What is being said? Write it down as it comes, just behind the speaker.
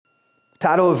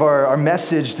Title of our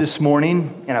message this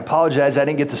morning, and I apologize, I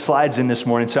didn't get the slides in this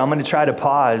morning, so I'm going to try to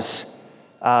pause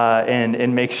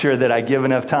and make sure that I give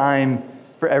enough time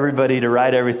for everybody to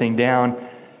write everything down.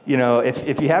 You know,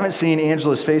 if you haven't seen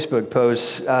Angela's Facebook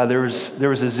posts, there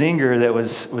was a zinger that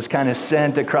was kind of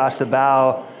sent across the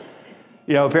bow.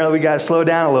 You know, apparently we got to slow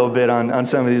down a little bit on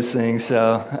some of these things.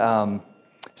 So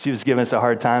she was giving us a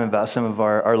hard time about some of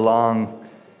our long,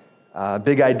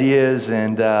 big ideas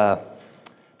and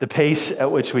the pace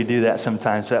at which we do that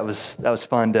sometimes. That was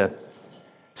fun to.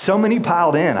 So many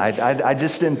piled in. I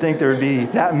just didn't think there would be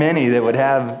that many that would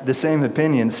have the same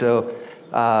opinion. So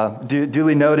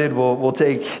duly noted. We'll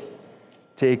take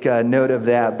note of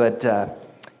that. But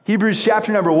Hebrews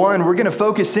chapter number 1. We're going to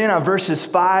focus in on verses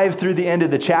 5 through the end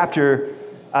of the chapter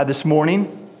this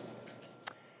morning.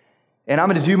 And I'm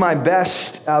going to do my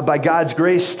best by God's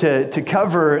grace to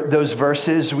cover those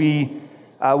verses. We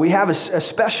have a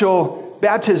special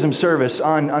baptism service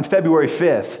on February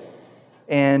 5th.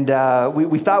 And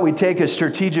we thought we'd take a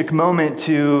strategic moment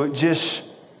to just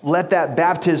let that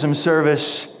baptism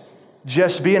service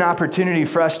just be an opportunity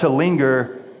for us to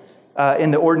linger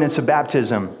in the ordinance of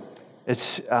baptism.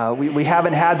 We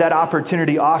haven't had that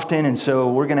opportunity often, and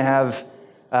so we're going to have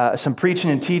some preaching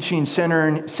and teaching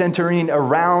centering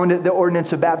around the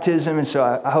ordinance of baptism. And so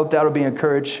I hope that'll be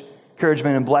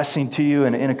encouragement and blessing to you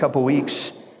in a couple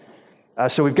weeks.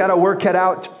 So we've got our work cut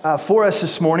out for us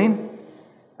this morning.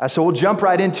 So we'll jump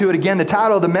right into it again. The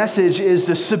title of the message is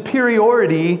The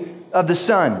Superiority of the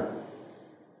Son.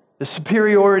 The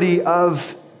Superiority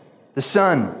of the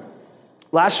Son.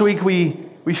 Last week we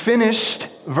finished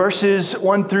verses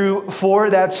 1 through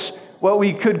 4. That's what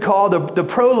we could call the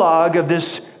prologue of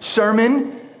this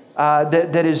sermon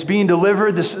that is being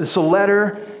delivered, this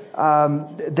letter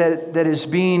that is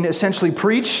being essentially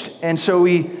preached. And so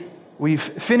we've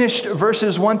finished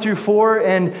verses 1 through 4,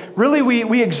 and really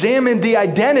we examined the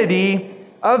identity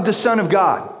of the Son of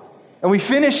God. And we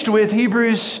finished with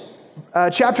Hebrews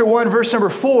chapter 1, verse number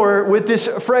 4, with this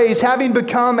phrase, having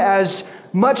become as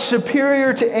much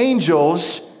superior to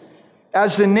angels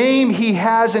as the name he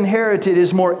has inherited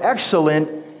is more excellent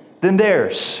than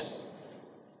theirs.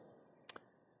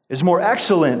 Is more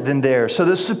excellent than theirs. So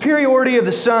the superiority of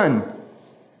the Son.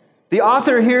 The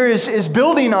author here is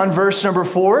building on verse number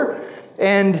 4,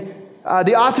 and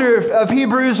the author of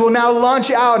Hebrews will now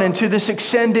launch out into this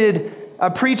extended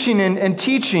preaching and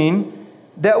teaching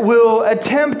that will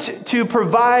attempt to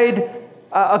provide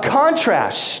a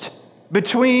contrast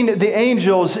between the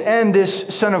angels and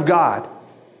this Son of God.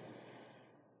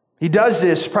 He does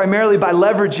this primarily by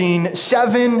leveraging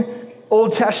 7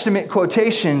 Old Testament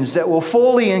quotations that will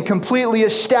fully and completely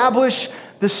establish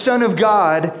the Son of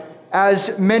God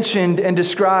as mentioned and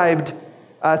described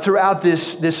throughout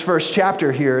this first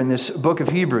chapter here in this book of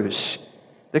Hebrews.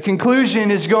 The conclusion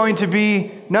is going to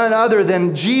be none other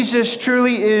than Jesus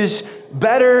truly is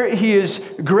better, he is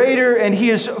greater, and he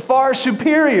is far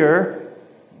superior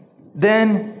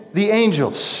than the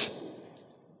angels.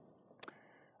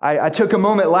 I took a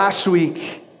moment last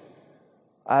week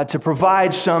to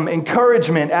provide some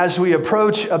encouragement as we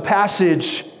approach a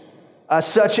passage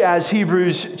such as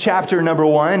Hebrews chapter number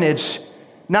 1. It's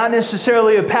not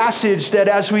necessarily a passage that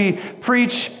as we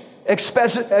preach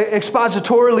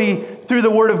expositorily through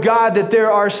the Word of God, that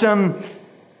there are some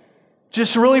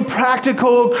just really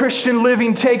practical Christian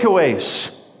living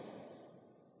takeaways.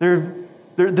 They're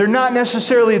not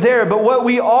necessarily there, but what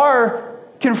we are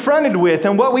confronted with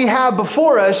and what we have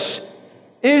before us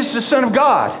is the Son of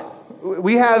God.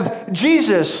 We have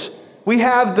Jesus. We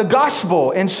have the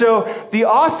gospel. And so the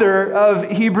author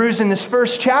of Hebrews in this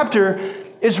first chapter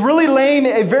is really laying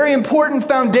a very important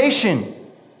foundation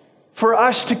for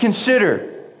us to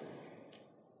consider.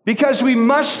 Because we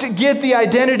must get the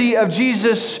identity of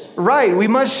Jesus right. We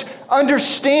must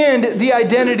understand the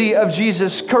identity of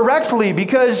Jesus correctly,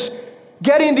 because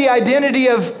getting the identity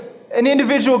of an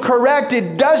individual correct,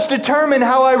 it does determine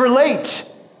how I relate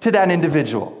to that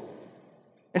individual.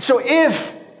 And so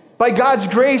if, by God's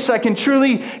grace, I can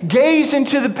truly gaze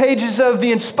into the pages of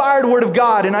the inspired Word of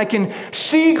God, and I can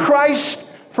see Christ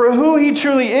for who he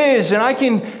truly is, and I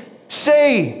can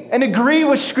say and agree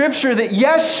with Scripture that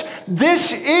yes,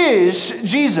 this is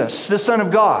Jesus, the Son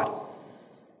of God,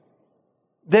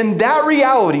 then that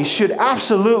reality should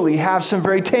absolutely have some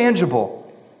very tangible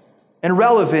and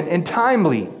relevant and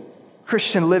timely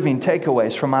Christian living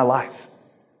takeaways from my life.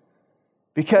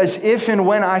 Because if and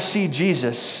when I see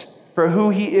Jesus for who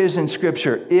he is in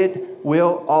Scripture, it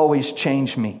will always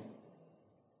change me.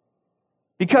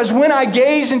 Because when I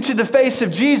gaze into the face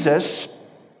of Jesus,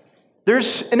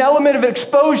 there's an element of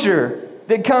exposure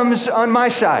that comes on my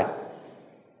side.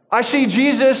 I see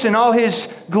Jesus in all his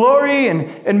glory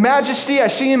and majesty. I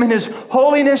see him in his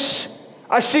holiness.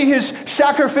 I see his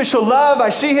sacrificial love. I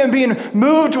see him being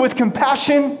moved with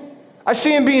compassion. I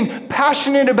see him being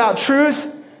passionate about truth,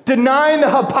 denying the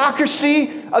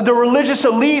hypocrisy of the religious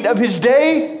elite of his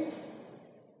day.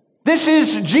 This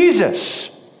is Jesus.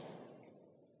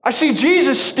 I see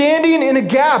Jesus standing in a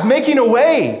gap, making a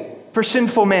way for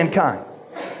sinful mankind.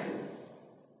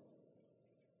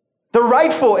 The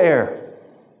rightful heir,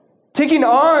 taking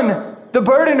on the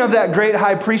burden of that great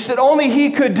high priest that only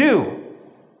he could do.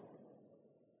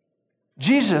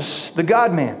 Jesus, the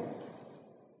God-man,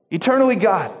 eternally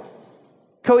God,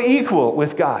 co-equal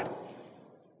with God.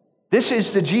 This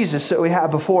is the Jesus that we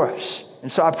have before us.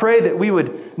 And so I pray that we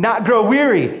would not grow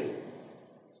weary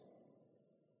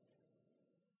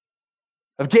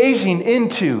of gazing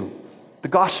into the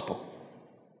gospel.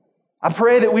 I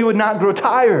pray that we would not grow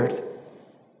tired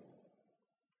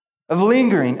of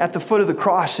lingering at the foot of the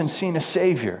cross and seeing a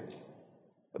Savior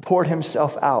that poured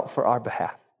himself out for our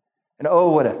behalf. And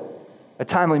oh, what a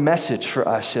timely message for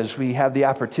us as we have the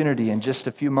opportunity in just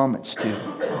a few moments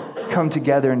to come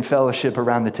together in fellowship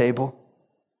around the table,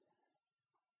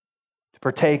 to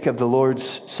partake of the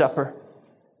Lord's Supper,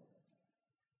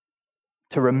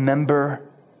 to remember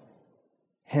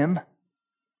him.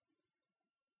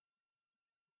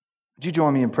 Would you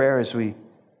join me in prayer as we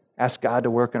ask God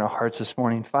to work in our hearts this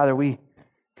morning? Father, we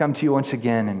come to you once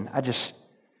again, and I just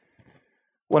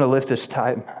want to lift this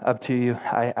time up to you.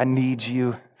 I need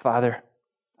you, Father.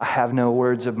 I have no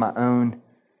words of my own.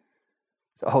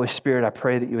 So, Holy Spirit, I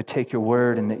pray that you would take your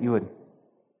word and that you would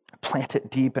plant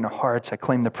it deep in our hearts. I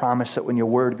claim the promise that when your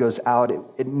word goes out,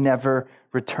 it never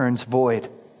returns void.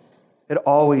 It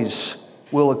always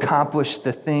will accomplish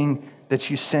the thing that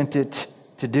you sent it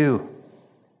to do.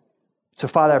 So,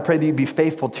 Father, I pray that you be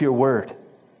faithful to your word.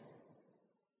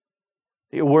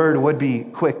 That your word would be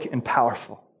quick and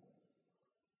powerful.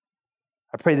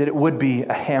 I pray that it would be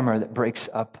a hammer that breaks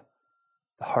up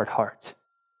the hard heart.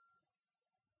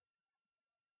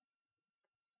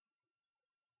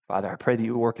 Father, I pray that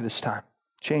you would work at this time.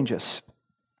 Change us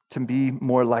to be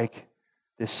more like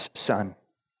this Son,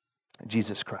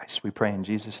 Jesus Christ. We pray in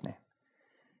Jesus' name.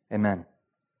 Amen.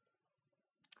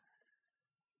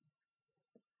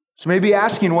 So maybe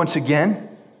asking once again,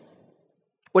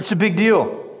 what's the big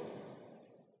deal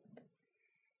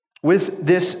with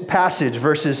this passage,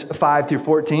 verses 5 through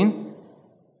 14?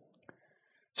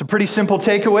 It's a pretty simple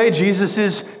takeaway. Jesus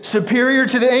is superior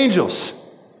to the angels.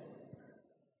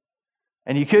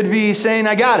 And you could be saying,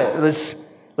 I got it.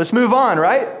 Let's move on,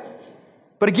 right?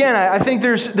 But again, I think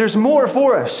there's more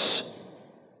for us.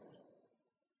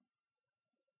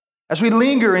 As we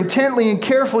linger intently and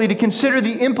carefully to consider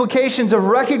the implications of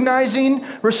recognizing,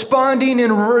 responding,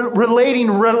 and relating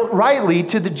rightly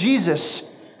to the Jesus,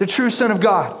 the true Son of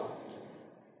God.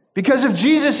 Because if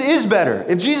Jesus is better,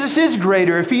 if Jesus is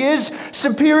greater, if he is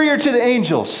superior to the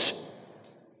angels,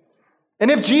 and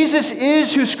if Jesus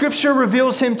is who Scripture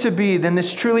reveals him to be, then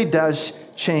this truly does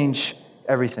change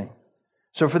everything.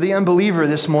 So for the unbeliever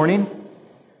this morning,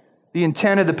 the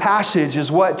intent of the passage is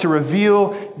what? To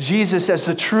reveal Jesus as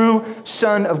the true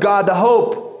Son of God, the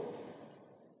hope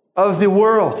of the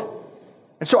world.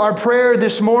 And so our prayer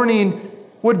this morning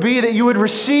would be that you would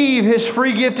receive his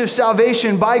free gift of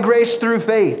salvation by grace through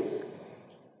faith.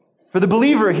 For the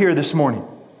believer here this morning,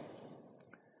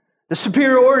 the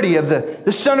superiority of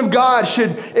the Son of God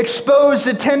should expose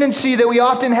the tendency that we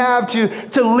often have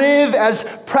to live as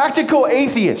practical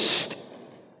atheists.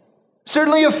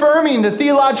 Certainly affirming the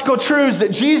theological truths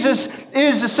that Jesus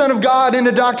is the Son of God in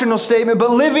a doctrinal statement, but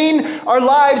living our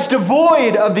lives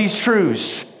devoid of these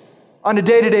truths on a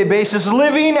day-to-day basis,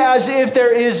 living as if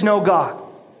there is no God.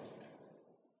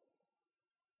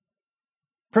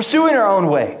 Pursuing our own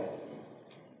way.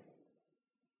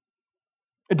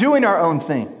 Doing our own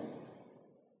thing.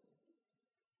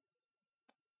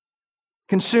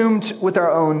 Consumed with our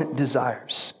own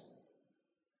desires.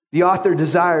 The author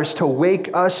desires to wake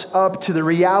us up to the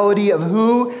reality of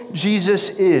who Jesus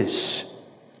is.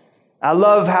 I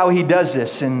love how he does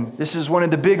this, and this is one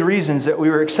of the big reasons that we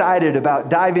were excited about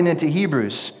diving into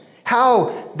Hebrews.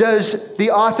 How does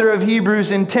the author of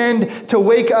Hebrews intend to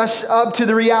wake us up to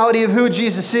the reality of who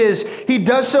Jesus is? He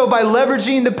does so by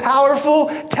leveraging the powerful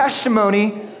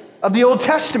testimony of the Old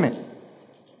Testament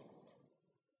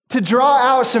to draw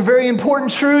out some very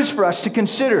important truths for us to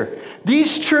consider.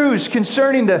 These truths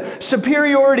concerning the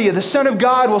superiority of the Son of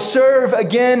God will serve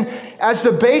again as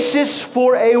the basis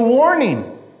for a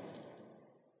warning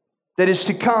that is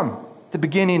to come, the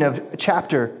beginning of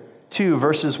chapter 2,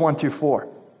 verses 1 through 4.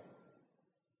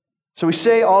 So we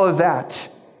say all of that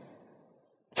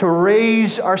to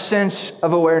raise our sense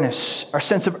of awareness, our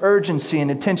sense of urgency and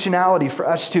intentionality for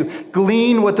us to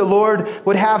glean what the Lord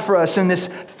would have for us in this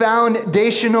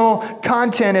foundational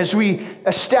content as we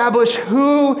establish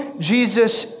who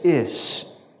Jesus is.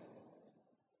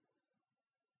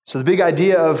 So the big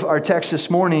idea of our text this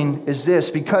morning is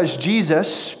this: because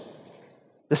Jesus,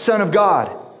 the Son of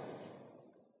God,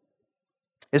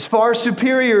 is far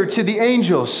superior to the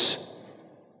angels,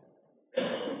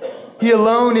 He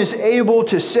alone is able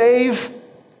to save,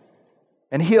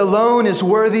 and He alone is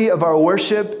worthy of our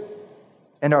worship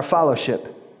and our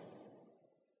fellowship.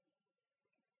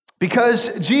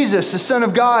 Because Jesus, the Son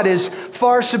of God, is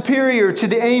far superior to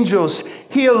the angels,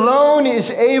 He alone is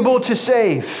able to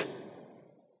save,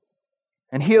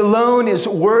 and He alone is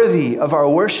worthy of our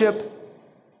worship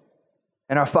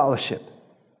and our fellowship.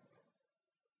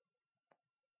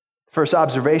 First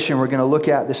observation we're going to look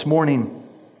at this morning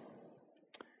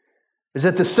is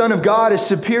that the Son of God is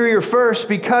superior first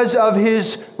because of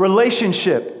His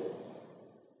relationship.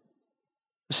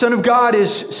 The Son of God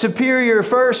is superior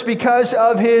first because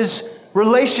of His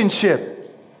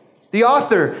relationship. The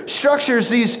author structures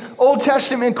these Old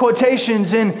Testament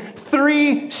quotations in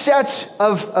 3 sets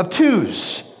of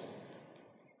twos.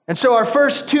 And so our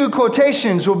first 2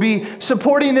 quotations will be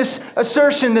supporting this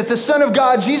assertion that the Son of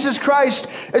God, Jesus Christ,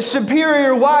 is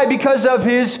superior. Why? Because of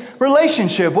His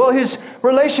relationship. Well, His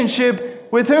relationship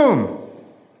with whom?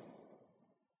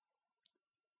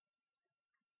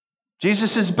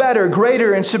 Jesus is better,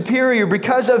 greater, and superior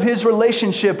because of His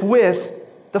relationship with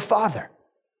the Father.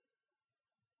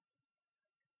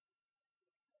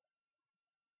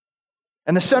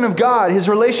 And the Son of God, His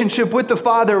relationship with the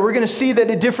Father, we're going to see that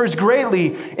it differs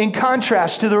greatly in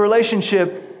contrast to the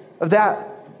relationship of that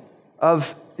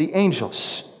of the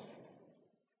angels.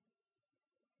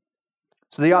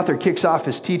 So the author kicks off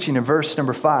his teaching in verse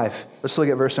number 5. Let's look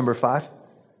at verse number 5.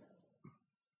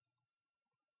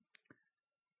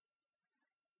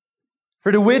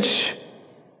 For to which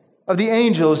of the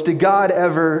angels did God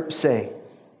ever say?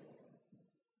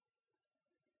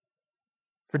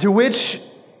 For to which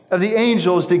of the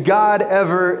angels did God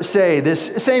ever say?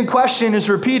 This same question is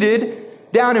repeated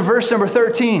down in verse number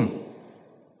 13.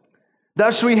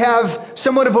 Thus we have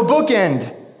somewhat of a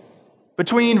bookend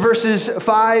between verses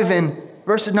 5 and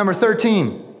verses number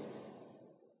 13.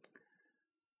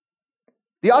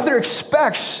 The author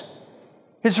expects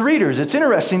his readers. It's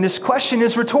interesting, this question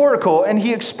is rhetorical, and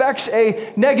he expects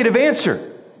a negative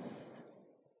answer.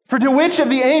 For to which of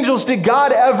the angels did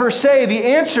God ever say? The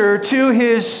answer to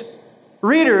his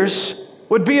readers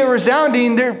would be a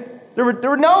resounding, there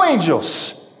were no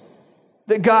angels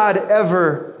that God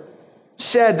ever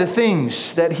said the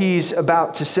things that he's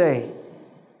about to say.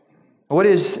 What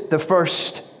is the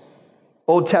first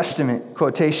Old Testament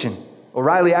quotation? Well,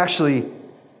 Riley actually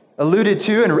alluded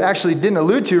to, and actually didn't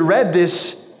allude to, read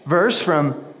this verse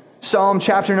from Psalm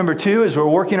chapter number 2 as we're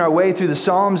working our way through the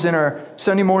Psalms in our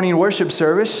Sunday morning worship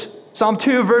service. Psalm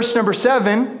 2, verse number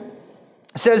 7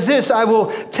 says this: I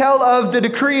will tell of the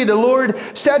decree. The Lord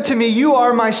said to me, you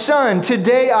are my son.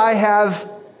 Today I have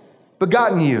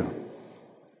begotten you.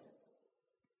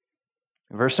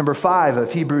 Verse number 5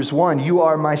 of Hebrews 1, you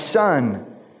are my son.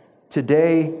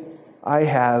 Today I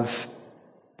have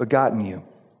begotten you.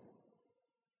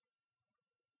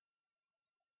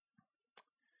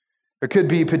 There could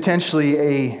be potentially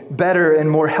a better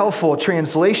and more helpful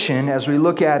translation as we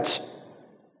look at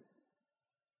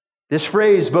this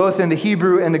phrase both in the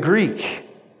Hebrew and the Greek.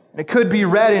 And it could be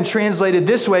read and translated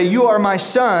this way: you are my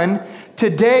son,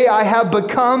 today I have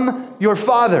become your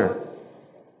father.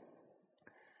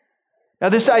 Now,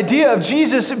 this idea of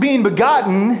Jesus being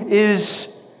begotten is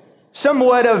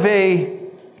somewhat of a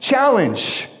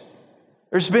challenge.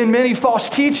 There's been many false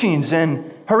teachings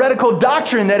and heretical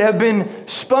doctrine that have been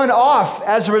spun off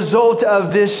as a result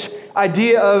of this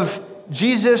idea of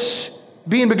Jesus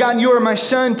being begotten. You are my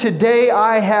son, today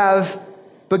I have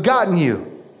begotten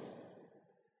you.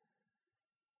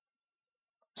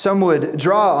 Some would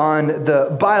draw on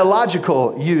the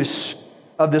biological use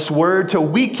of this word to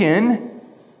weaken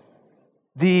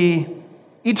the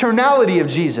eternality of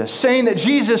Jesus, saying that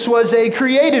Jesus was a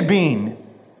created being.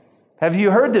 Have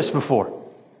you heard this before?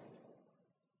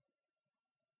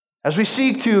 As we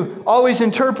seek to always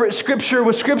interpret Scripture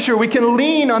with Scripture, we can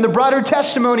lean on the broader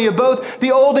testimony of both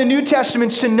the Old and New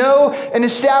Testaments to know and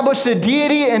establish the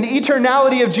deity and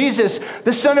eternality of Jesus.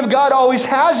 The Son of God always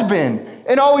has been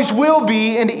and always will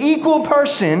be an equal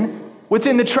person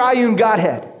within the triune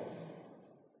Godhead.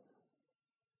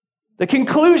 The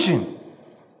conclusion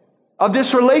of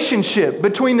this relationship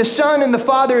between the Son and the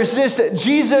Father is this: that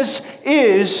Jesus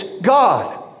is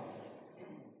God.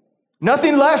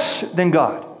 Nothing less than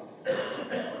God.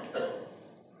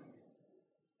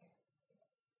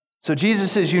 So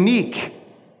Jesus is unique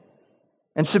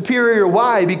and superior.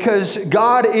 Why? Because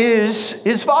God is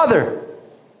his Father.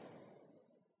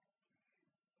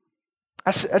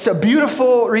 That's a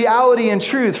beautiful reality and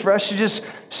truth for us to just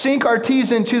sink our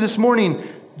teeth into this morning.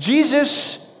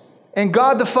 Jesus and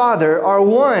God the Father are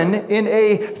one in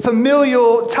a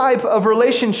familial type of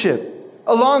relationship,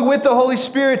 along with the Holy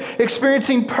Spirit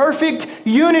experiencing perfect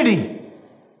unity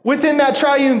within that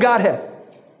triune Godhead.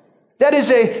 That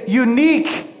is a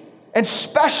unique and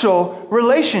special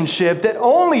relationship that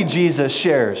only Jesus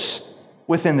shares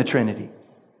within the Trinity.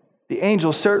 The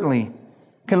angels certainly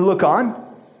can look on,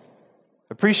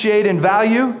 appreciate and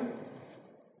value,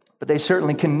 but they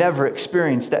certainly can never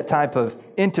experience that type of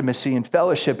intimacy and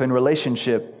fellowship and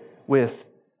relationship with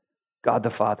God the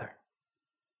Father.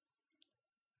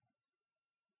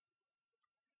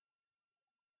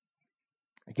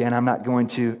 Again, I'm not going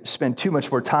to spend too much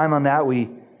more time on that. We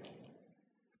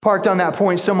parked on that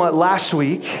point somewhat last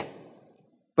week,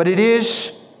 but it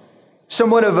is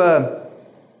somewhat of a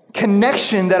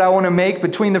connection that I want to make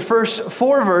between the first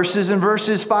 4 verses and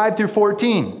verses 5 through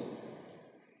 14.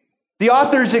 The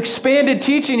author's expanded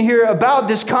teaching here about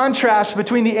this contrast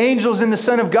between the angels and the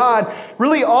Son of God,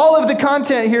 really all of the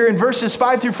content here in verses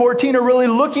 5 through 14 are really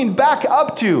looking back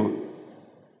up to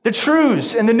the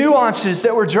truths and the nuances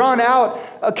that were drawn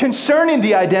out concerning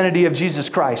the identity of Jesus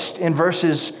Christ in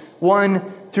verses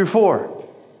 1 through 4.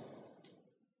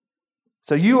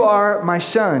 So you are my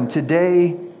son,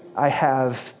 today I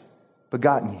have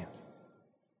begotten you.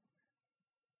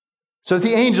 So if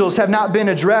the angels have not been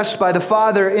addressed by the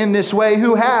Father in this way,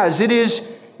 who has? It is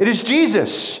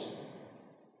Jesus.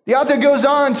 The author goes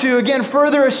on to again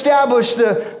further establish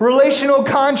the relational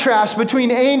contrast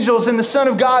between angels and the Son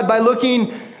of God by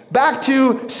looking back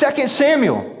to 2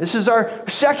 Samuel. This is our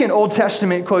second Old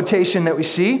Testament quotation that we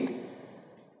see.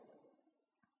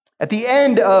 At the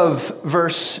end of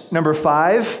verse number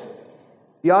 5,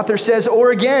 the author says, "Or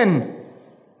again,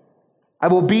 I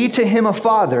will be to him a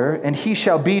father, and he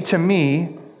shall be to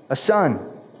me a son."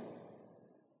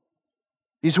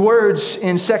 These words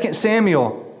in 2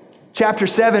 Samuel chapter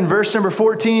 7, verse number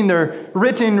 14, they're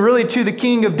written really to the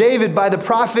king of David by the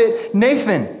prophet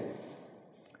Nathan.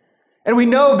 And we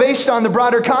know, based on the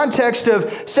broader context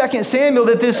of 2 Samuel,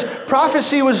 that this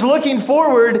prophecy was looking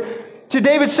forward to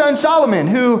David's son Solomon,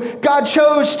 who God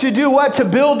chose to do what? To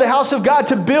build the house of God,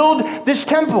 to build this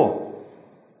temple.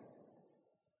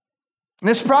 And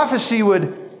this prophecy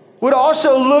would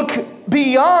also look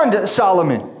beyond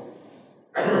Solomon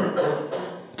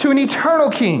to an eternal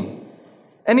king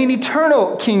and an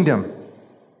eternal kingdom.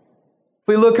 If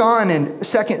we look on in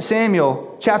 2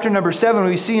 Samuel chapter number 7,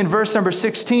 we see in verse number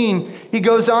 16, he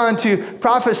goes on to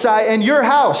prophesy, "And your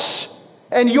house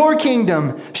and your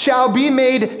kingdom shall be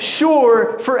made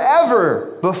sure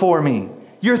forever before me.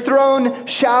 Your throne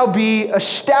shall be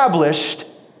established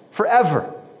forever."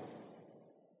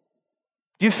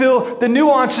 Do you feel the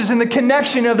nuances and the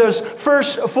connection of those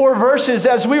first 4 verses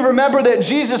as we remember that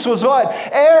Jesus was what?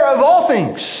 Heir of all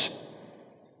things.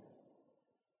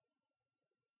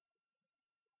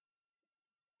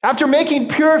 After making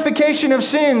purification of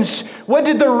sins, what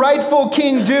did the rightful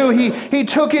king do? He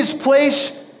took his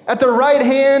place at the right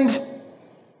hand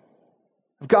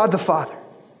of God the Father.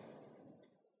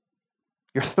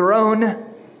 Your throne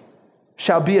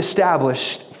shall be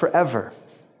established forever.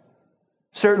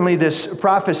 Certainly this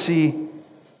prophecy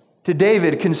to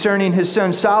David concerning his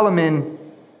son Solomon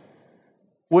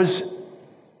was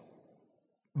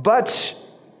but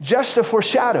just a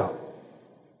foreshadow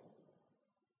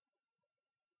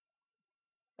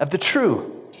of the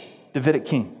true Davidic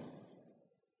king,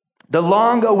 the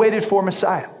long-awaited for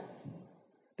Messiah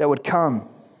that would come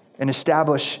and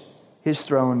establish his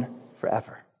throne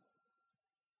forever.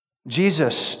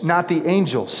 Jesus, not the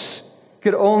angels,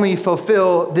 could only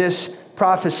fulfill this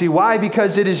prophecy. Why?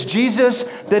 Because it is Jesus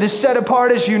that is set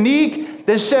apart as unique,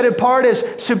 that is set apart as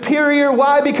superior.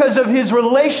 Why? Because of his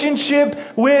relationship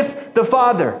with the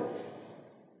Father.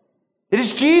 It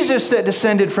is Jesus that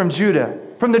descended from Judah,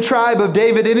 from the tribe of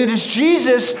David, and it is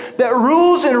Jesus that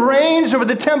rules and reigns over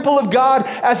the temple of God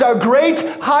as our great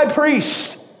high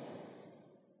priest.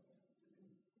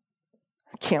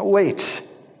 I can't wait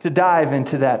to dive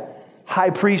into that high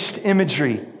priest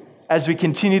imagery as we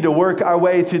continue to work our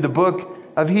way through the book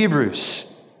of Hebrews.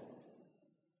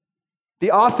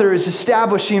 The author is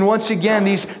establishing once again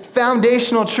these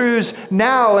foundational truths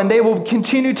now, and they will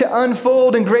continue to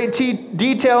unfold in great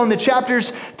detail in the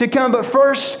chapters to come. But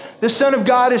first, the Son of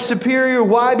God is superior.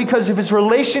 Why? Because of his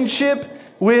relationship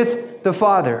with the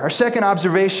Father. Our second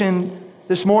observation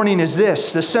this morning is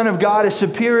this: the Son of God is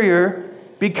superior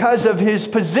because of his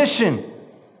position.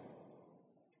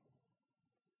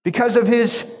 Because of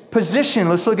his position.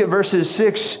 Let's look at verses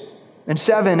 6 and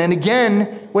 7. And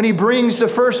again, when he brings the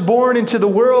firstborn into the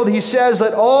world, he says,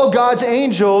 let all God's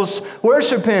angels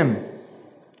worship him.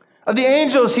 Of the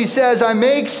angels, he says,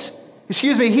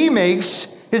 he makes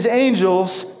his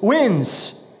angels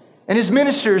winds, and his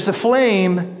ministers a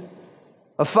flame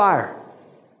of fire.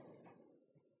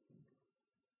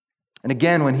 And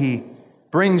again, when he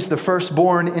brings the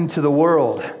firstborn into the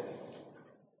world,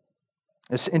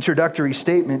 this introductory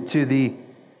statement to the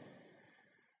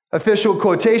official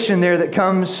quotation there that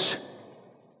comes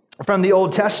from the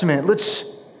Old Testament. Let's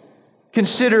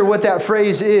consider what that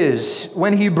phrase is.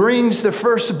 When he brings the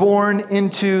firstborn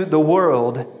into the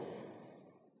world,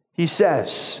 he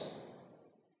says.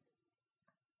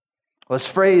 Well, this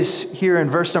phrase here in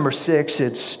verse number 6,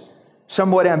 it's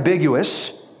somewhat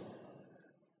ambiguous.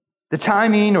 The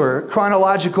timing or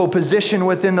chronological position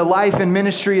within the life and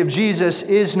ministry of Jesus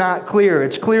is not clear.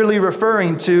 It's clearly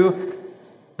referring to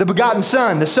the begotten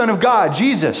Son, the Son of God,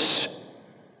 Jesus.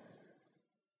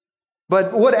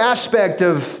 But what aspect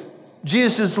of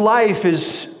Jesus' life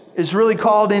is really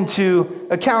called into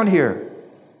account here?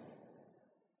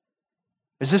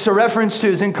 Is this a reference to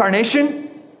his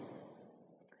incarnation?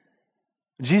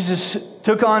 Jesus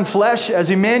took on flesh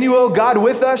as Emmanuel, God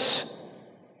with us,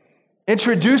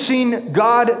 introducing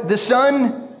God the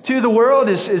Son to the world.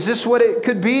 Is this what it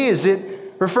could be? Is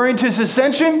it referring to his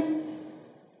ascension?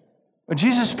 When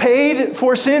Jesus paid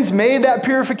for sins, made that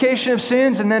purification of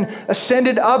sins, and then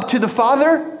ascended up to the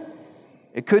Father?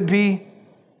 It could be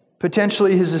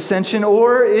potentially his ascension,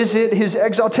 or is it his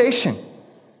exaltation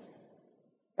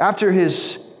after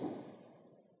his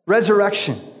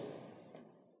resurrection,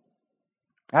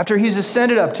 after he's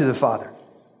ascended up to the Father?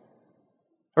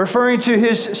 Referring to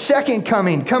his second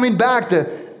coming back, the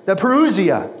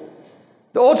parousia.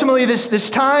 Ultimately, this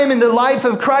time in the life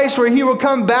of Christ where he will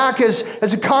come back as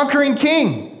a conquering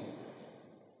king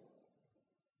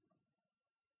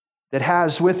that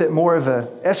has with it more of a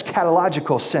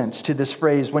eschatological sense to this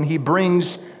phrase, when he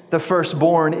brings the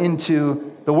firstborn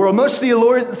into the world. Most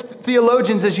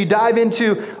theologians, as you dive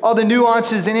into all the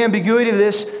nuances and ambiguity of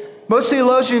this, most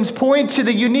theologians point to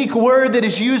the unique word that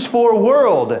is used for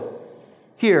world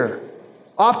here.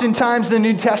 Oftentimes in the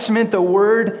New Testament, the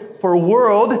word for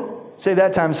world, say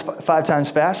that 5 times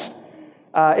fast,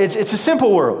 it's a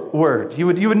simple word. You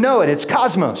would know it. It's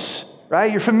cosmos, right?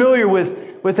 You're familiar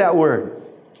with that word.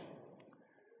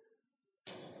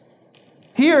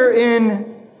 Here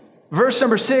in verse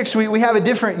number 6, we have a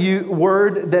different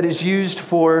word that is used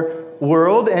for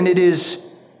world, and it is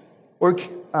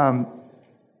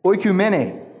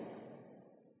oikumene.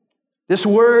 This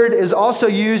word is also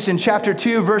used in chapter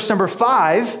 2, verse number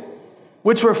 5,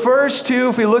 which refers to,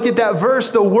 if we look at that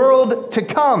verse, the world to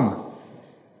come.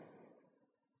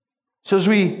 So as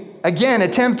we, again,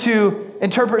 attempt to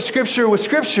interpret Scripture with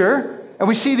Scripture, and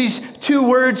we see these two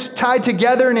words tied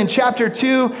together, and in chapter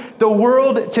 2, the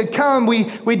world to come,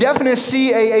 we definitely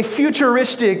see a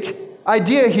futuristic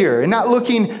idea here, and not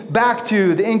looking back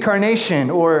to the incarnation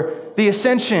or the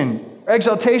ascension or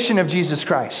exaltation of Jesus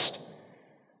Christ.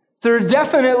 There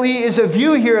definitely is a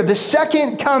view here of the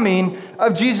second coming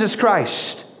of Jesus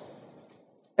Christ.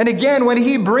 And again, when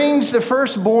he brings the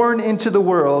firstborn into the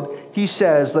world, he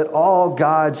says, let all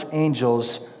God's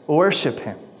angels worship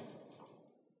him.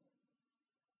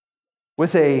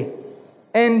 With a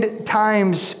end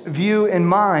times view in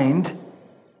mind,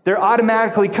 there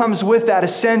automatically comes with that a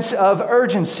sense of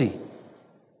urgency.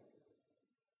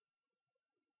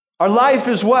 Our life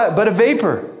is what? But a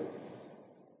vapor.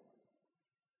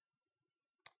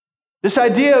 This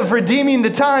idea of redeeming the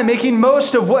time, making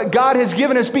most of what God has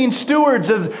given us, being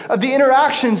stewards of the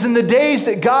interactions and the days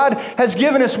that God has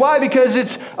given us. Why? Because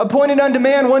it's appointed unto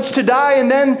man once to die and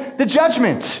then the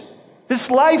judgment.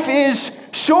 This life is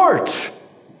short.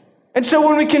 And so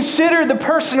when we consider the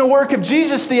personal work of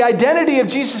Jesus, the identity of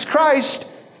Jesus Christ,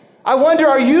 I wonder,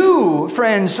 are you,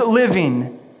 friends,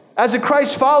 living as a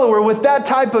Christ follower with that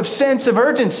type of sense of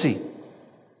urgency?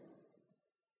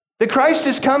 That Christ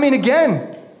is coming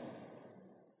again.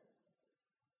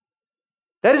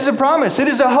 That is a promise. It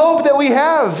is a hope that we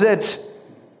have, that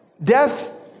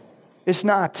death is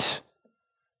not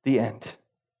the end.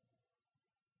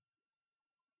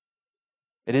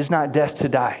 It is not death to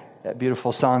die, that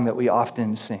beautiful song that we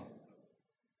often sing.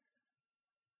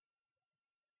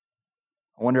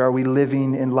 I wonder, are we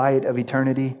living in light of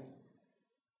eternity?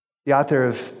 The author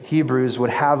of Hebrews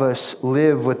would have us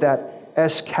live with that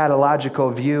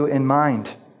eschatological view in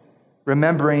mind.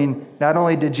 Remembering, not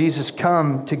only did Jesus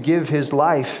come to give his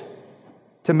life,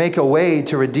 to make a way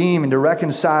to redeem and to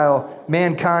reconcile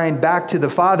mankind back to the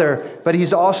Father, but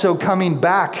he's also coming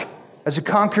back as a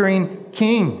conquering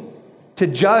king, to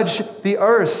judge the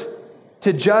earth,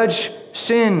 to judge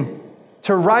sin,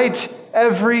 to right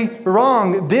every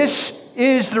wrong. This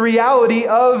is the reality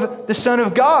of the Son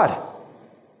of God.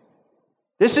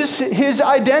 This is his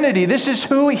identity. This is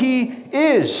who he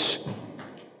is.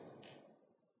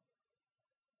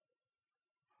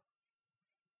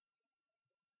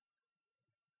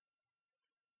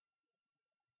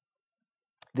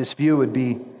 This view would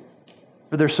be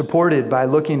further supported by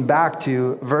looking back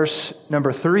to verse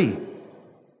number 3. You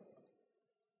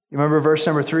remember verse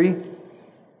number 3?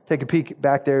 Take a peek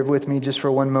back there with me just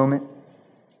for one moment.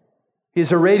 He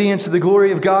is a radiance of the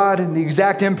glory of God and the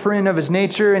exact imprint of his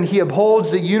nature, and he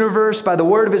upholds the universe by the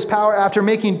word of his power. After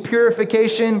making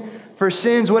purification for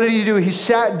sins, what did he do? He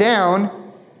sat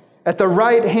down at the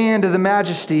right hand of the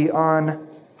majesty on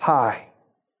high.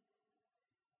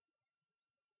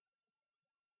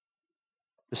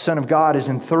 The Son of God is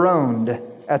enthroned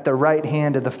at the right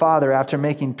hand of the Father after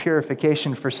making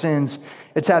purification for sins.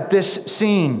 It's at this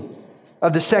scene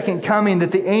of the second coming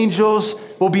that the angels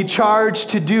will be charged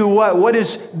to do what? What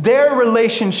is their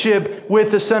relationship with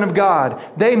the Son of God?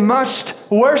 They must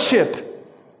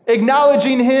worship,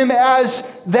 acknowledging him as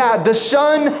that, the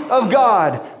Son of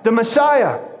God, the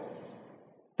Messiah,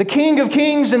 the King of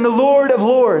Kings and the Lord of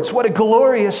Lords. What a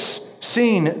glorious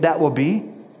scene that will be.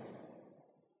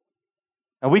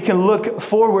 And we can look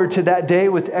forward to that day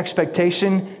with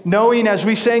expectation, knowing, as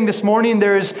we sang this morning,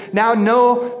 there is now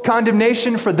no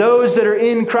condemnation for those that are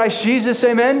in Christ Jesus.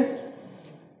 Amen?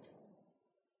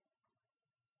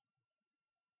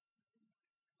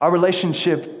 Our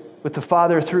relationship with the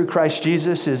Father through Christ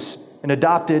Jesus is an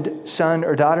adopted son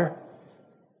or daughter,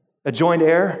 a joint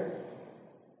heir.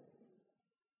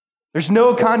 There's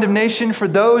no condemnation for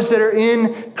those that are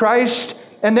in Christ.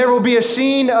 And there will be a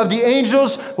scene of the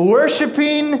angels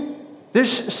worshiping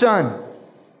this Son.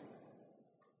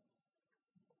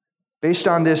 Based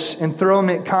on this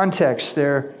enthronement context,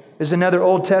 there is another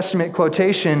Old Testament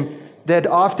quotation that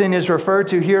often is referred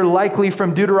to here, likely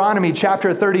from Deuteronomy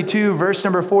chapter 32, verse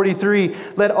number 43.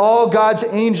 Let all God's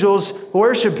angels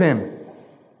worship him.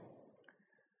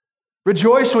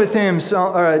 Rejoice with him,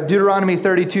 Deuteronomy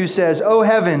 32 says, O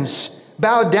heavens,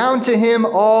 bow down to him,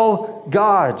 all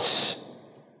gods.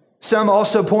 Some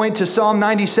also point to Psalm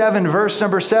 97, verse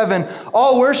number 7.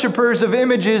 All worshipers of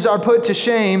images are put to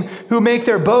shame, who make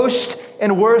their boast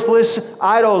in worthless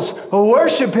idols.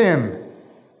 Worship him,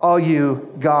 all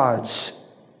you gods,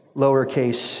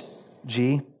 lowercase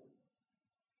g.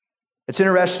 It's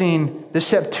interesting, the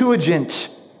Septuagint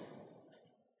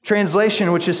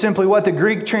translation, which is simply what the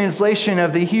Greek translation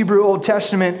of the Hebrew Old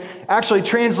Testament actually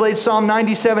translates Psalm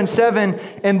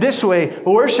 97:7 in this way: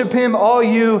 worship him, all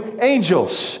you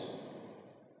angels.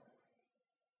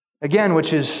 Again,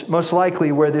 which is most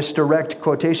likely where this direct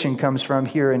quotation comes from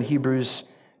here in Hebrews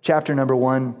chapter number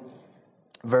 1,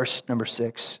 verse number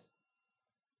 6.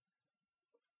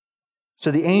 So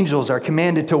the angels are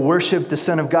commanded to worship the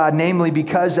Son of God, namely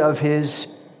because of his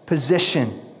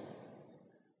position.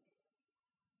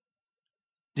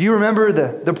 Do you remember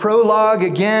the prologue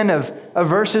again of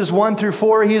verses 1 through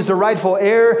 4? He is the rightful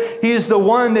heir. He is the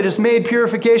one that has made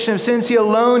purification of sins. He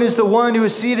alone is the one who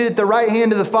is seated at the right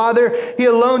hand of the Father. He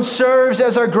alone serves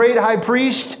as our great high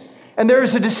priest. And there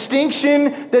is a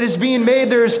distinction that is being made.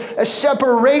 There's a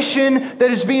separation that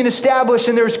is being established.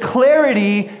 And there's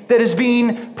clarity that is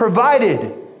being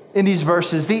provided in these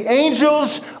verses. The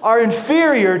angels are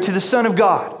inferior to the Son of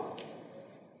God.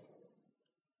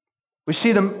 We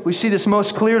see this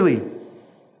most clearly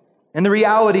in the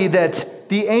reality that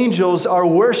the angels are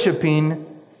worshiping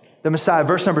the Messiah.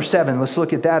 Verse number 7, let's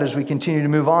look at that as we continue to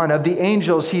move on. Of the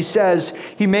angels, he says,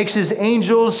 he makes his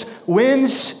angels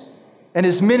winds and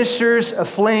his ministers a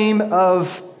flame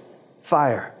of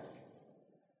fire.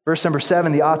 Verse number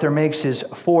 7, the author makes his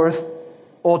fourth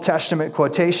Old Testament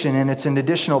quotation, and it's an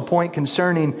additional point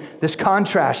concerning this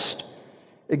contrast,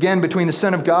 again, between the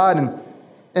Son of God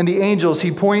and the angels.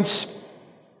 He points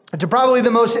to probably the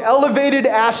most elevated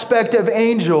aspect of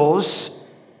angels,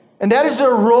 and that is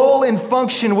their role and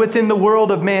function within the world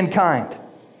of mankind.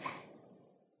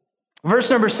 Verse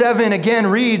number 7 again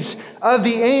reads, of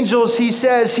the angels, he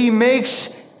says, he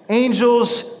makes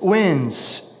angels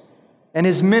winds and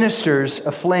his ministers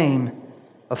a flame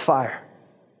of fire.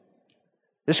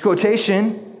 This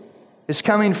quotation is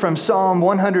coming from Psalm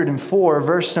 104,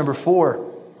 verse number 4.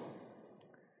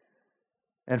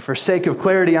 And for sake of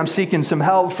clarity, I'm seeking some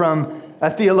help from a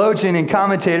theologian and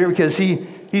commentator because he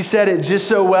said it just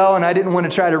so well, and I didn't want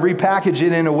to try to repackage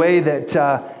it in a way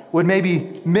that would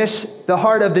maybe miss the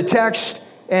heart of the text.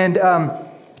 And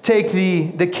take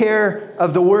the care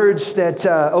of the words that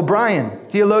O'Brien,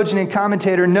 theologian and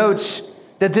commentator, notes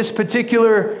that this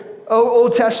particular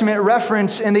Old Testament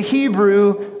reference in the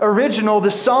Hebrew original,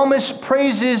 the psalmist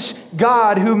praises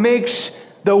God who makes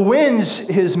the winds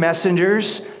his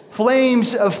messengers,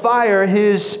 flames of fire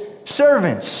his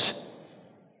servants.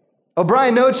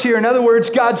 O'Brien notes here, in other words,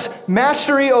 God's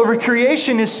mastery over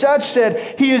creation is such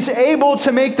that he is able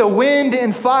to make the wind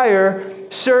and fire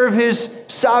serve his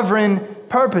sovereign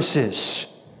purposes.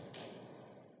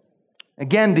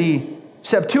 Again, the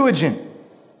Septuagint,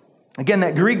 again,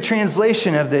 that Greek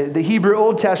translation of the Hebrew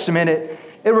Old Testament, it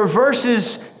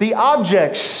reverses the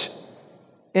objects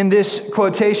in this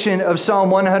quotation of Psalm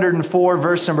 104,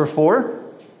 verse number 4.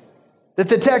 That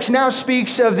the text now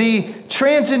speaks of the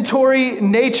transitory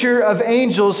nature of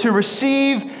angels who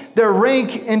receive their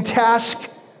rank and task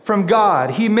from God.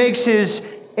 He makes his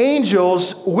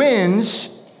angels winds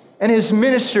and his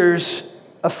ministers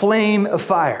a flame of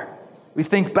fire. We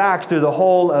think back through the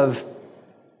whole of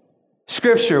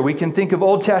Scripture. We can think of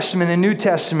Old Testament and New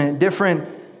Testament, different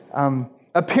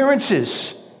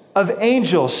appearances of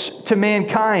angels to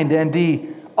mankind, and the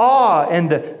awe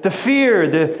and the fear,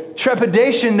 the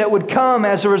trepidation that would come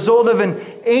as a result of an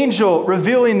angel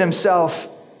revealing themselves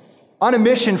on a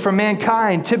mission for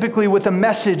mankind, typically with a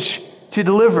message to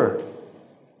deliver.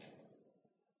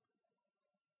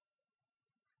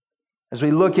 As we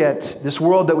look at this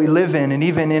world that we live in, and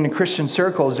even in Christian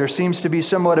circles, there seems to be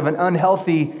somewhat of an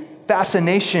unhealthy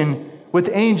fascination with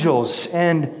angels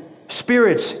and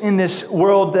spirits in this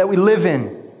world that we live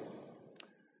in.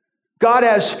 God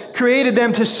has created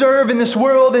them to serve in this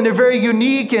world in a very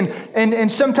unique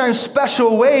and sometimes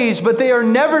special ways, but they are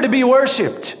never to be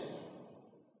worshiped.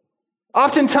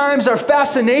 Oftentimes our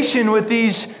fascination with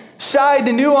these side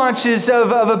nuances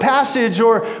of a passage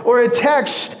or a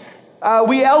text,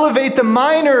 we elevate the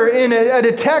minor in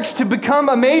a text to become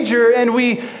a major, and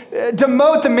we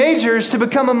demote the majors to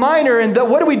become a minor. And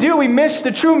what do? We miss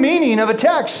the true meaning of a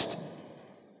text.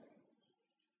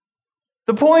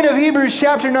 The point of Hebrews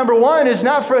chapter number 1 is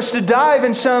not for us to dive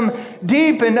in some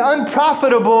deep and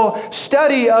unprofitable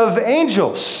study of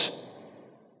angels.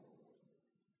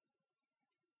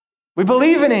 We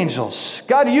believe in angels.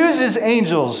 God uses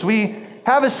angels. We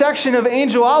have a section of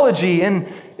angelology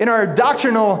in our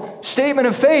doctrinal statement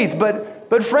of faith.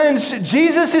 But friends,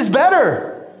 Jesus is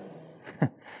better.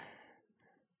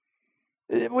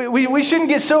 We shouldn't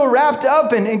get so wrapped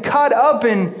up and caught up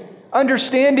in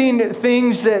understanding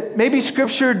things that maybe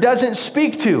Scripture doesn't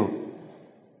speak to,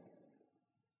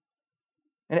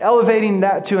 and elevating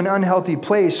that to an unhealthy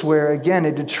place where, again,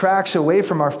 it detracts away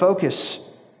from our focus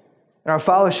and our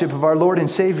fellowship of our Lord and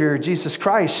Savior, Jesus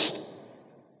Christ.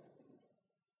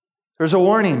 There's a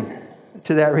warning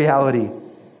to that reality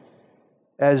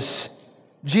as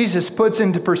Jesus puts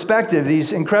into perspective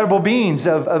these incredible beings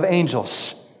of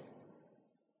angels.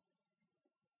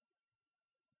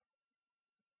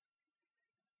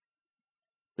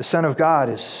 The Son of God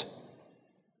is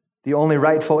the only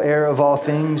rightful heir of all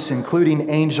things, including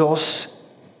angels,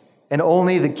 and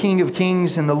only the King of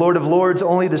Kings and the Lord of Lords,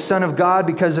 only the Son of God,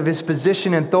 because of his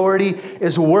position and authority,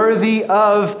 is worthy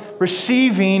of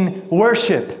receiving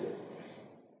worship.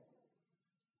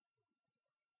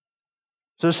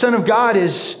 So the Son of God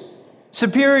is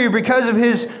superior because of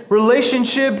his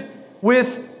relationship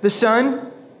with the Son.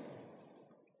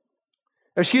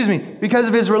 Because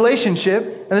of his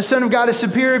relationship, and the Son of God is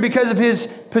superior because of his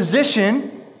position.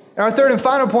 And our third and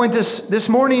final point this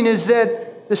morning is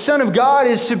that the Son of God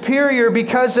is superior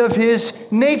because of his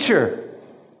nature.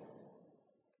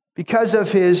 Because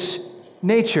of his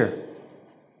nature.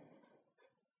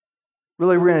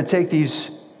 Really, we're going to take this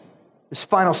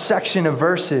final section of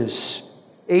verses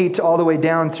 8 all the way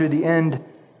down through the end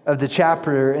of the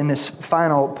chapter in this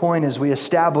final point as we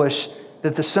establish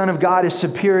that the Son of God is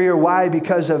superior. Why?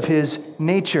 Because of his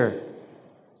nature.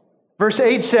 Verse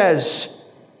 8 says,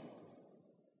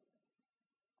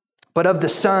 but of the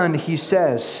Son he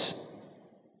says,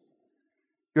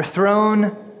 your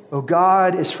throne, O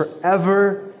God, is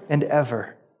forever and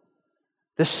ever.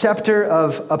 The scepter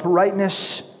of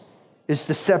uprightness is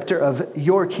the scepter of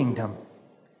your kingdom.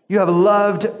 You have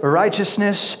loved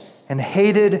righteousness and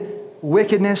hated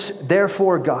wickedness.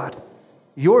 Therefore, God,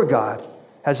 your God,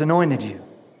 has anointed you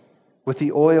with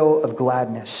the oil of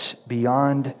gladness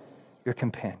beyond your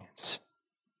companions.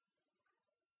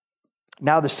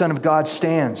 Now the Son of God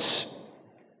stands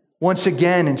once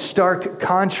again in stark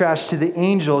contrast to the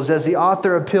angels as the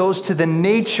author appeals to the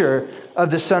nature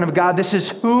of the Son of God. This is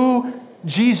who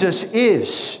Jesus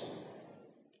is.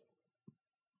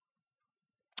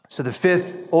 So the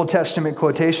fifth Old Testament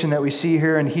quotation that we see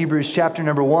here in Hebrews chapter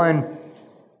number 1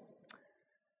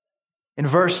 in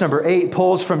verse number 8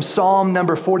 pulls from Psalm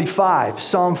number 45,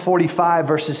 Psalm 45,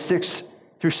 verses 6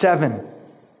 through 7.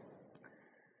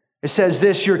 It says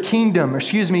this, your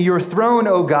throne,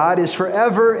 O God, is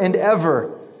forever and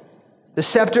ever. The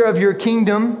scepter of your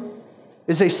kingdom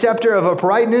is a scepter of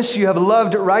uprightness. You have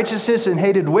loved righteousness and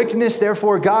hated wickedness.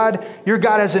 Therefore, God, your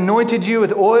God, has anointed you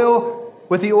with the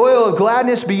oil of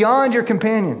gladness beyond your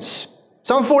companions.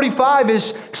 Psalm 45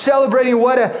 is celebrating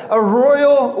what a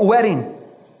royal wedding.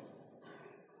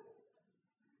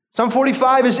 Psalm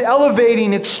 45 is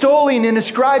elevating, extolling, and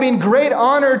ascribing great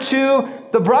honor to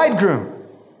the bridegroom.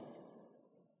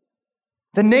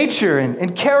 The nature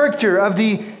and character of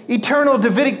the eternal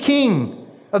Davidic king,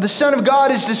 of the Son of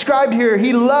God, is described here.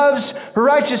 He loves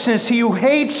righteousness. He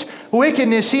hates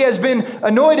wickedness. He has been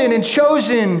anointed and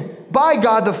chosen by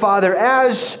God the Father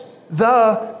as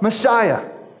the Messiah.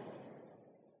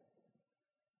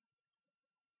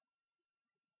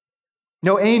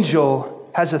 No angel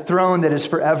has a throne that is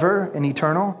forever and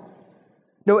eternal.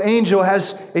 No angel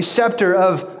has a scepter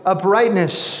of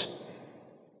uprightness.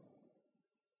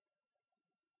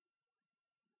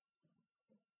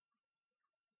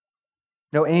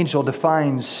 No angel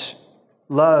defines,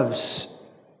 loves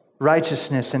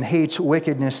righteousness and hates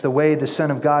wickedness the way the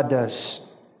Son of God does.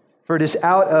 For it is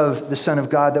out of the Son of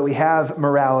God that we have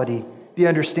morality, the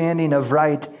understanding of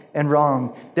right and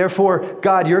wrong. Therefore,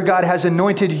 God, your God, has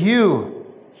anointed you,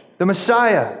 the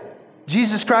Messiah,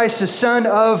 Jesus Christ, the Son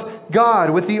of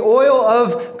God, with the oil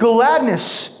of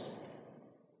gladness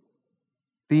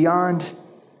beyond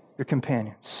your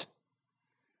companions.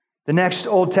 The next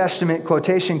Old Testament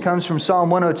quotation comes from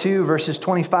Psalm 102, verses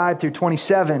 25 through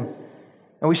 27.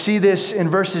 And we see this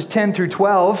in verses 10 through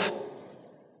 12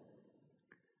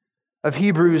 of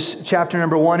Hebrews chapter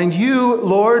number 1. And you,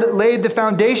 Lord, laid the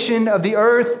foundation of the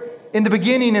earth in the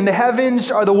beginning, and the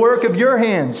heavens are the work of your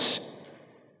hands.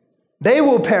 They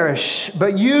will perish,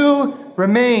 but you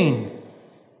remain.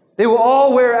 They will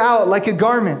all wear out like a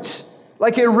garment.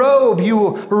 Like a robe, you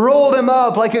will roll them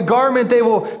up. Like a garment, they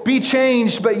will be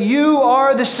changed. But you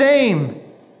are the same,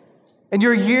 and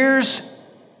your years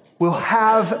will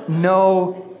have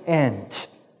no end.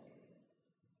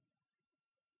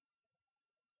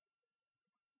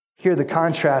 Here, the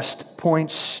contrast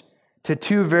points to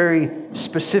two very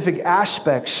specific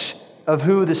aspects of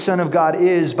who the Son of God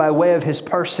is by way of his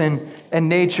person and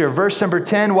nature. Verse number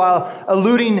 10, while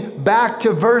alluding back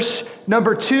to verse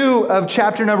number 2 of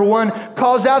chapter number 1,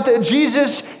 calls out that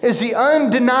Jesus is the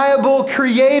undeniable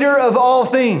creator of all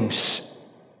things.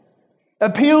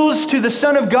 Appeals to the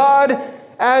Son of God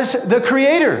as the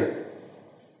creator.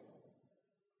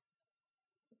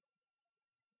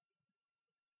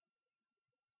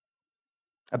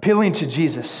 Appealing to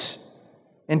Jesus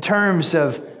in terms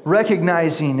of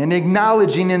recognizing and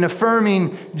acknowledging and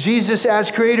affirming Jesus as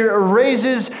creator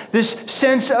raises this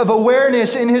sense of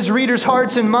awareness in his readers'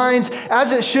 hearts and minds,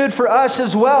 as it should for us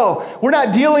as well. We're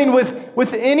not dealing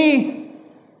with any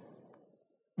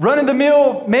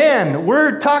run-of-the-mill man.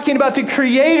 We're talking about the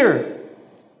creator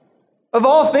of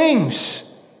all things.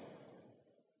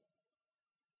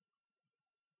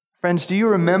 Friends, do you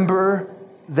remember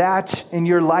that in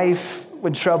your life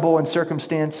when trouble and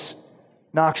circumstance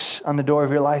knocks on the door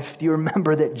of your life? Do you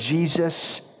remember that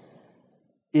Jesus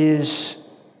is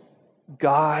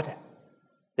God,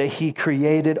 that he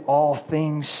created all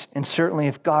things? And certainly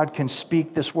if God can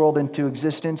speak this world into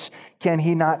existence, can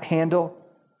he not handle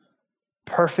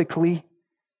perfectly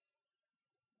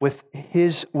with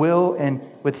his will and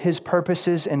with his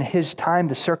purposes and his time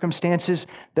the circumstances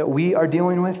that we are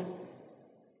dealing with?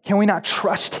 Can we not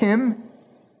trust him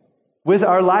with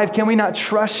our life? Can we not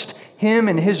trust him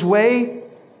in his way?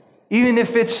 Even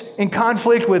if it's in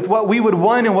conflict with what we would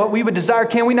want and what we would desire,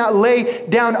 can we not lay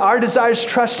down our desires,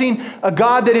 trusting a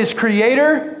God that is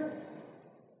creator,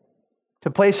 to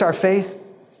place our faith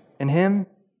in him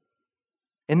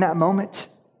in that moment?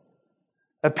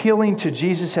 Appealing to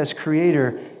Jesus as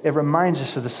creator, it reminds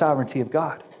us of the sovereignty of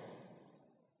God.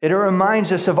 It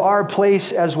reminds us of our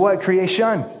place as what?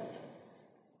 Creation.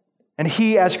 And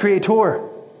he as creator.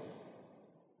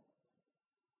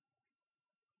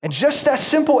 And just that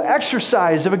simple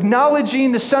exercise of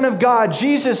acknowledging the Son of God,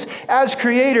 Jesus as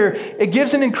creator, it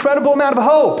gives an incredible amount of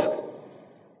hope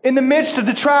in the midst of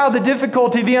the trial, the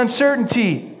difficulty, the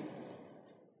uncertainty,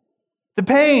 the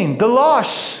pain, the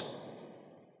loss.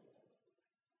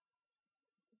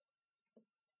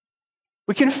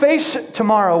 We can face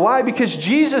tomorrow. Why? Because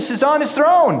Jesus is on his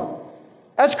throne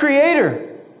as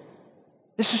creator.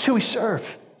 This is who we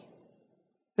serve.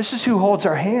 This is who holds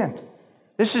our hand.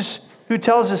 This is who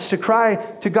tells us to cry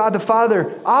to God the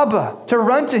Father, Abba, to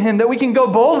run to him, that we can go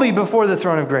boldly before the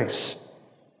throne of grace.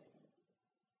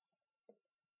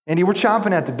 Andy, we're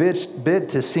chomping at the bit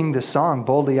to sing this song,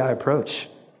 Boldly I Approach.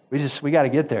 We got to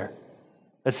get there.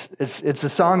 It's a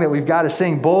song that we've got to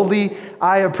sing. Boldly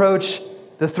I approach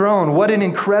the throne. What an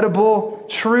incredible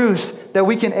truth that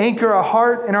we can anchor our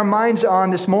heart and our minds on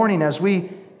this morning as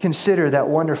we consider that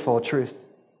wonderful truth.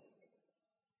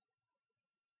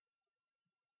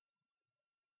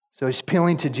 So he's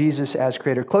appealing to Jesus as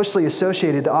creator. Closely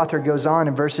associated, the author goes on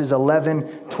in verses 11,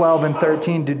 12, and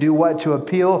 13 to do what? To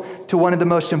appeal to one of the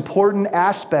most important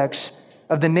aspects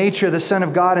of the nature of the Son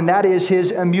of God, and that is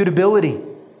his immutability.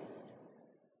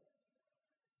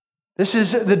 This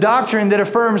is the doctrine that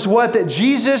affirms what? That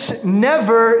Jesus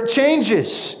never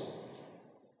changes.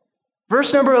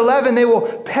 Verse number 11, they will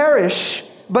perish,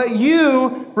 but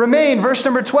you remain. Verse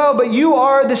number 12, but you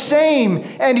are the same,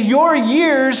 and your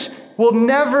years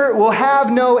will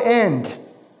have no end.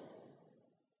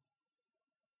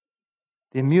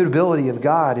 The immutability of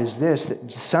God is this, that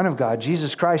the Son of God,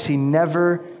 Jesus Christ, he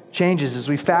never changes. As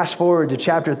we fast forward to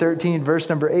chapter 13, verse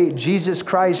number 8, Jesus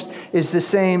Christ is the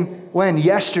same when?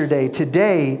 Yesterday,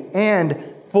 today, and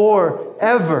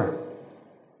forever.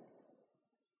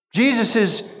 Jesus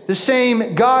is the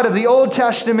same God of the Old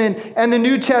Testament and the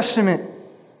New Testament.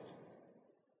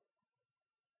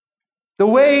 The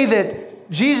way that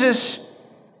Jesus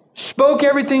spoke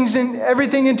everything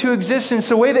into existence,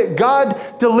 the way that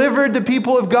God delivered the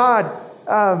people of God,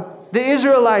 the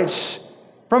Israelites,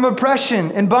 from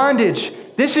oppression and bondage.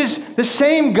 This is the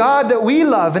same God that we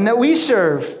love and that we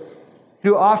serve,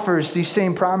 who offers these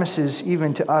same promises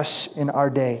even to us in our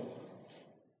day.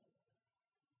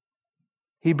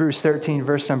 Hebrews 13,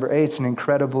 verse number 8 is an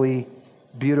incredibly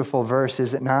beautiful verse,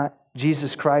 is it not?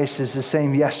 Jesus Christ is the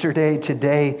same yesterday,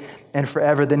 today, and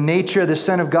forever. The nature of the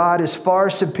Son of God is far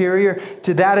superior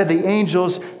to that of the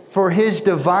angels, for his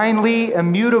divinely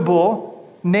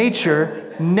immutable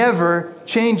nature never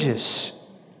changes.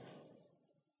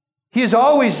 He is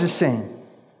always the same,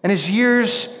 and his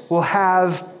years will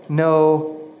have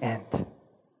no end.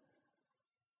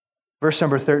 Verse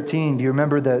number 13, do you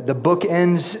remember the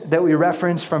bookends that we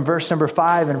referenced from verse number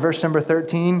 5 and verse number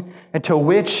 13? And to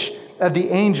which of the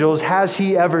angels has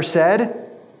he ever said?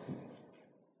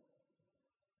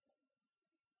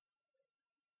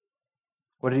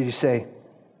 What did he say?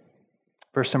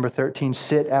 Verse number 13,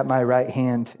 sit at my right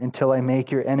hand until I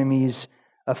make your enemies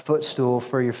a footstool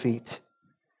for your feet.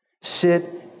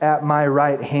 Sit at my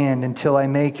right hand until I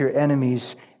make your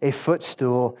enemies a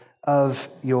footstool of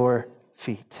your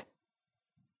feet.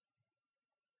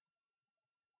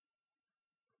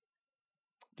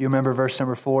 Do you remember verse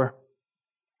number 4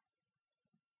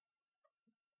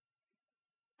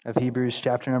 of Hebrews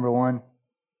chapter number 1?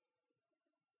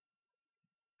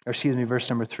 Verse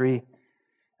number 3.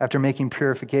 After making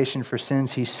purification for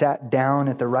sins, he sat down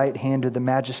at the right hand of the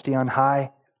Majesty on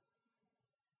high.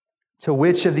 To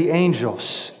which of the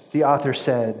angels, the author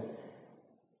said,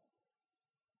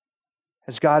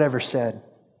 has God ever said,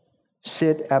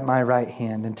 sit at my right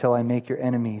hand until I make your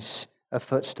enemies a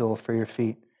footstool for your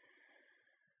feet?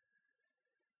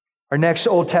 Our next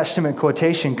Old Testament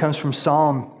quotation comes from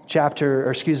Psalm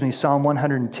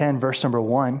 110, verse number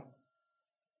 1.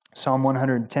 Psalm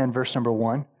 110, verse number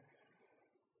 1.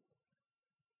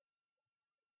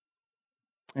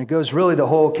 And it goes, really the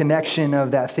whole connection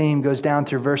of that theme goes down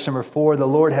through verse number 4. The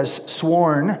Lord has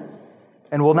sworn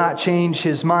and will not change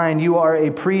his mind. You are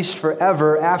a priest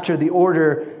forever after the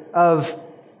order of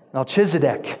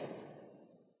Melchizedek.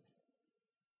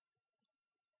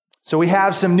 So we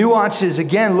have some nuances,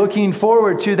 again, looking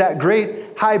forward to that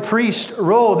great high priest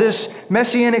role. This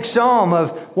messianic psalm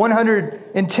of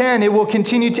 110, it will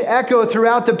continue to echo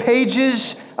throughout the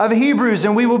pages of Hebrews,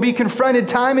 and we will be confronted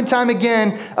time and time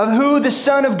again of who the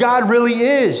Son of God really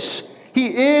is.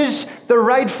 He is the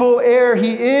rightful heir.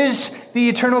 He is the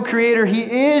eternal creator. He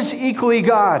is equally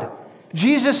God.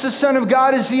 Jesus, the Son of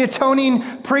God, is the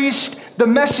atoning priest, the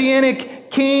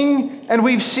messianic king, and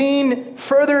we've seen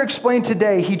further explained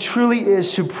today, he truly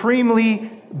is supremely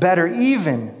better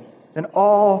even than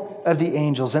all of the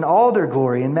angels and all their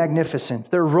glory and magnificence,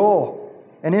 their role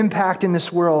and impact in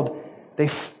this world, they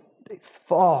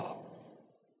fall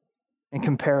in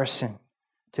comparison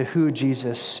to who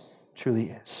Jesus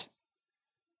truly is.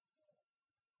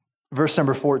 Verse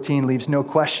number 14 leaves no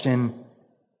question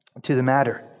to the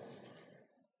matter.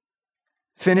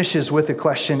 Finishes with the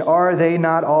question, are they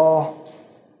not all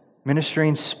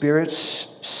ministering spirits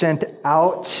sent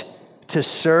out to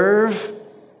serve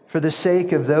for the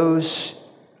sake of those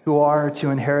who are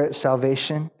to inherit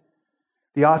salvation?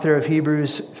 The author of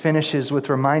Hebrews finishes with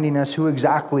reminding us who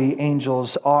exactly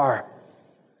angels are.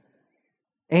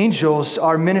 Angels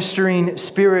are ministering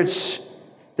spirits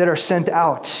that are sent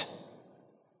out.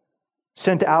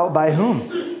 Sent out by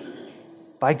whom?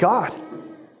 By God.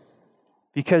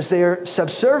 Because they are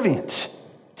subservient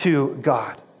to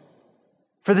God.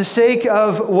 For the sake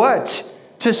of what?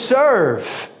 To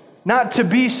serve, not to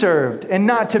be served, and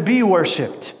not to be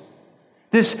worshiped.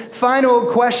 This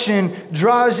final question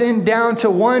draws in down to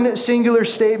one singular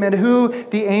statement, who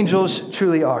the angels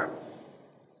truly are.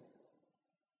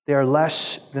 They are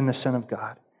less than the Son of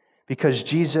God, because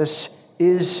Jesus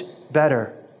is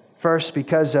better. First,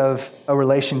 because of a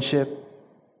relationship.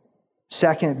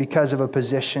 Second, because of a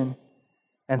position.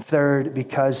 And third,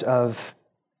 because of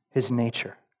his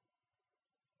nature.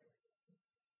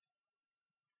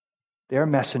 They are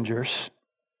messengers.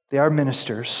 They are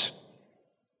ministers.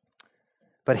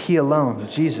 But he alone,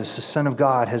 Jesus, the Son of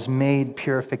God, has made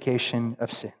purification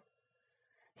of sin.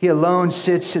 He alone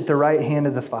sits at the right hand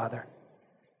of the Father.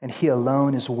 And he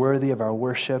alone is worthy of our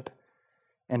worship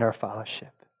and our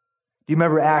fellowship. Do you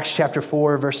remember Acts chapter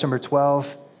 4, verse number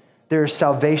 12? There is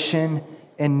salvation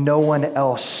in no one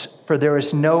else, for there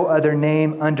is no other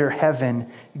name under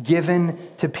heaven given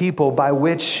to people by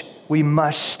which we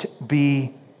must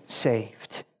be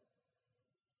saved.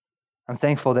 I'm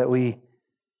thankful that we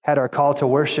had our call to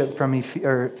worship from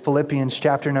Philippians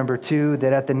chapter number 2,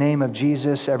 that at the name of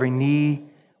Jesus, every knee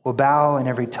will bow and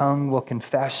every tongue will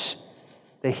confess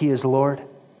that he is Lord.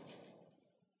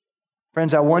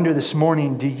 Friends, I wonder this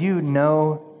morning, do you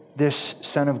know this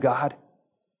Son of God?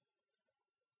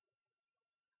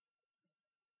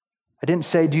 I didn't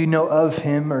say, do you know of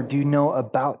him or do you know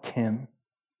about him?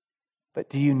 But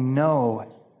do you know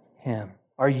him?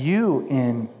 Are you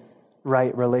in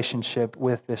right relationship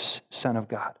with this Son of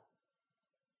God?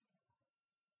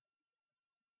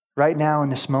 Right now in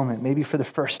this moment, maybe for the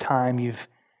first time, you've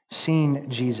seen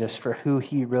Jesus for who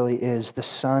he really is, the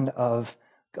Son of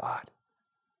God.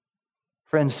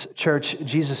 Friends, church,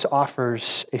 Jesus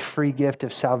offers a free gift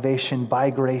of salvation by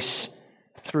grace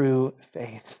through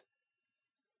faith.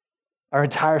 Our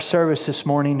entire service this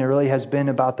morning really has been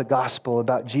about the gospel,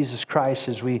 about Jesus Christ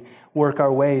as we work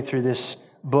our way through this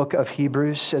book of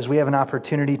Hebrews, as we have an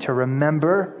opportunity to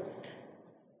remember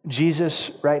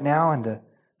Jesus right now in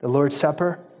the Lord's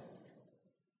Supper.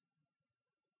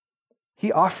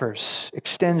 He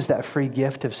extends that free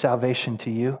gift of salvation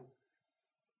to you.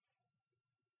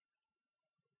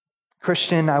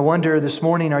 Christian, I wonder this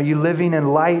morning, are you living in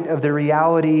light of the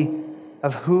reality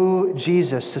of who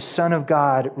Jesus, the Son of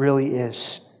God, really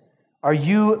is? Are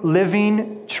you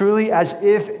living truly as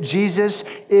if Jesus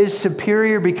is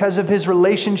superior because of his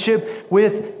relationship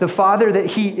with the Father, that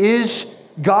he is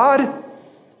God?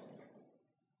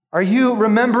 Are you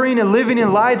remembering and living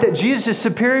in light that Jesus is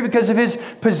superior because of his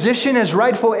position as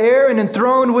rightful heir and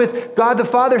enthroned with God the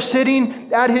Father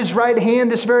sitting at his right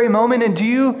hand this very moment? And do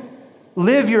you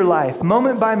live your life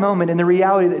moment by moment in the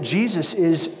reality that Jesus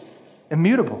is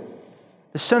immutable?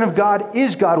 The Son of God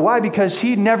is God. Why? Because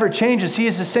he never changes. He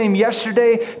is the same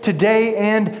yesterday, today,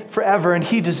 and forever. And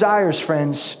he desires,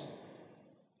 friends,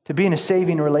 to be in a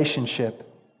saving relationship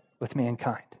with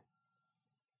mankind.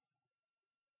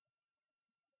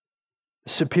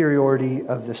 The superiority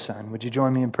of the Son. Would you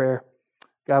join me in prayer?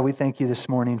 God, we thank you this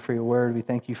morning for your word. We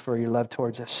thank you for your love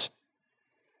towards us.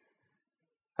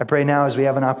 I pray now as we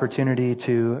have an opportunity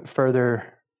to further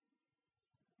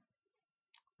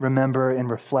remember and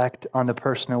reflect on the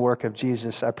personal work of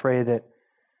Jesus, I pray that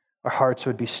our hearts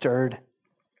would be stirred,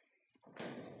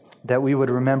 that we would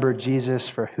remember Jesus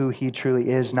for who he truly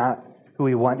is, not who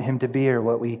we want him to be or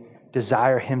what we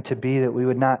desire him to be, that we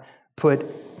would not put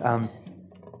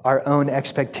our own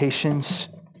expectations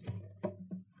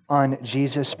on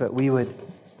Jesus, but we would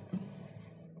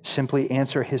simply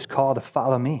answer his call to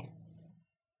follow me.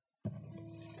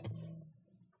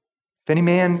 If any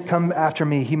man come after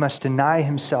me, he must deny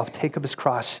himself, take up his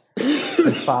cross,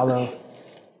 and follow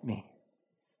me.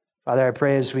 Father, I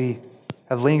pray as we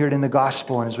have lingered in the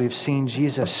gospel and as we've seen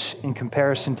Jesus in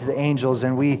comparison to the angels,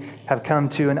 and we have come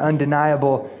to an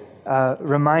undeniable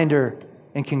reminder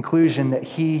and conclusion that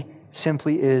he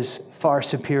simply is far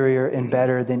superior and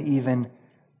better than even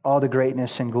all the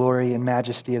greatness and glory and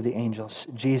majesty of the angels.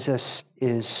 Jesus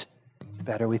is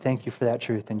better. We thank you for that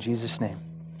truth. In Jesus' name,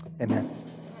 amen.